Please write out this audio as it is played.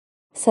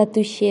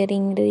Satu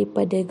sharing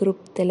daripada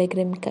grup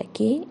Telegram Kak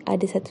K,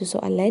 ada satu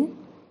soalan.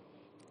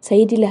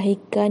 Saya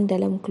dilahirkan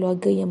dalam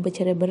keluarga yang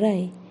bercerai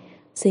berai.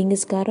 Sehingga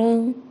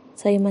sekarang,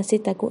 saya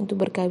masih takut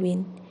untuk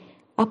berkahwin.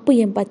 Apa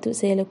yang patut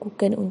saya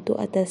lakukan untuk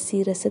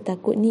atasi rasa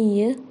takut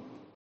ni ya?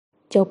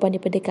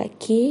 Jawapan daripada Kak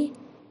K,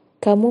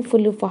 kamu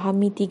perlu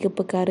fahami 3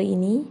 perkara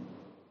ini.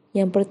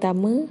 Yang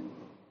pertama,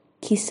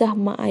 kisah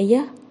mak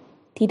ayah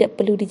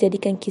tidak perlu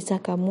dijadikan kisah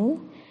kamu.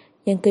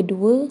 Yang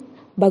kedua,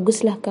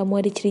 baguslah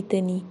kamu ada cerita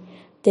ni.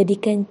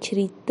 Jadikan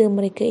cerita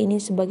mereka ini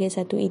sebagai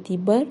satu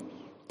iktibar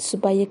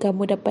supaya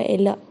kamu dapat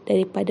elak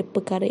daripada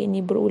perkara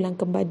ini berulang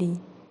kembali.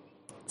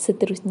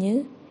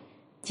 Seterusnya,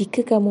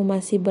 jika kamu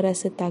masih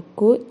berasa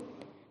takut,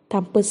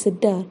 tanpa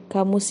sedar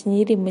kamu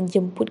sendiri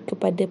menjemput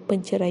kepada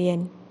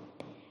penceraian.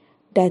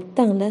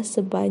 Datanglah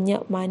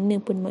sebanyak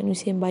mana pun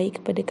manusia yang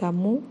baik kepada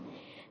kamu.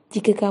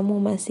 Jika kamu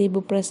masih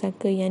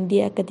berprasangka yang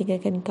dia akan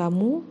tinggalkan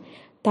kamu,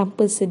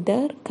 tanpa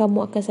sedar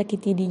kamu akan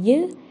sakiti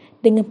dia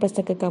dengan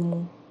prasangka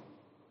kamu.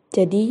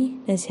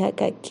 Jadi, nasihat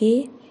Kak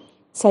K,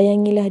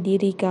 sayangilah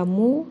diri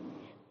kamu.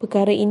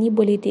 Perkara ini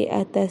boleh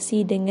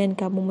diatasi dengan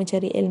kamu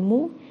mencari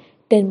ilmu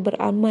dan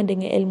beramal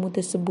dengan ilmu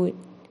tersebut.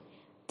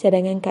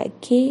 Cadangan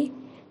Kak K,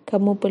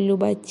 kamu perlu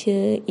baca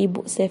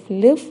e-book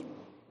self-love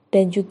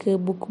dan juga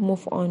buku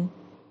move on.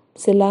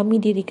 Selami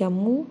diri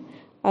kamu.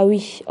 I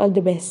wish all the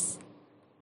best.